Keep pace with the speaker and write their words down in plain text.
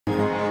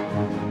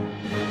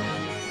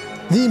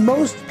The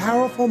most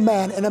powerful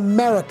man in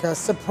America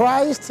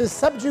surprised his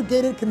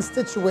subjugated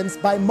constituents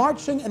by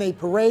marching in a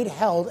parade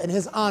held in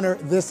his honor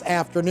this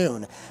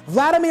afternoon.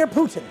 Vladimir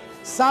Putin,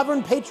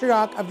 sovereign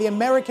patriarch of the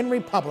American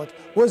Republic,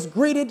 was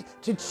greeted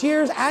to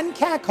cheers and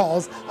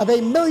catcalls of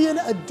 1 million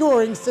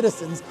adoring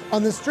citizens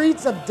on the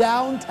streets of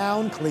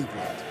downtown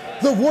Cleveland.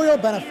 The royal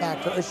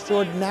benefactor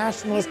assured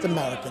nationalist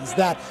Americans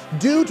that,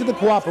 due to the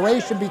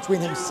cooperation between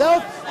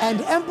himself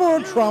and Emperor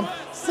Trump,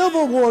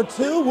 Civil War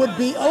II would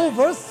be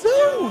over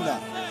soon.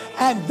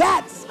 And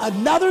that's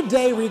another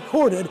day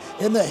recorded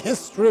in the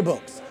history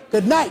books.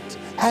 Good night,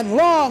 and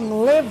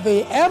long live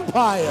the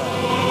Empire.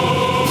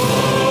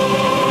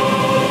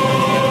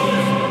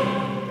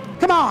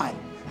 Come on,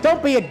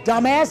 don't be a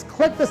dumbass.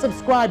 Click the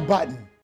subscribe button.